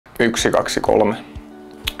1, 2, 3.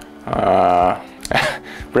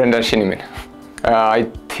 Brendan Shinnimin. I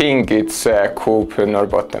think it's Coop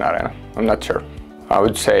Norrbotten Arena. I'm not sure. I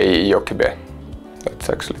would say Jockibee. That's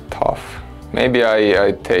actually tough. Maybe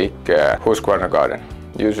I take Husqvarna Garden.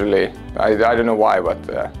 Usually, I don't know why,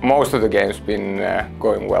 but most of the games been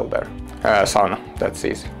going well there. Sauna, that's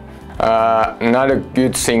easy. Not a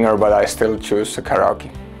good singer, but I still choose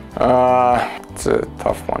karaoke. It's a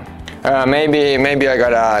tough one. Maybe I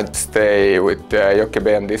gotta stay with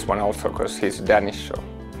Jockibee on this one also, because he's Danish. So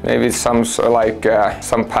maybe some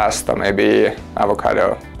some pasta, maybe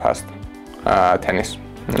avocado pasta. Tennis.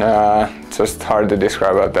 Just hard to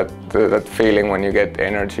describe that feeling when you get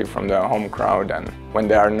energy from the home crowd and when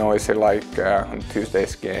they are noisy like on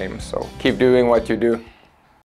Tuesday's game. So keep doing what you do.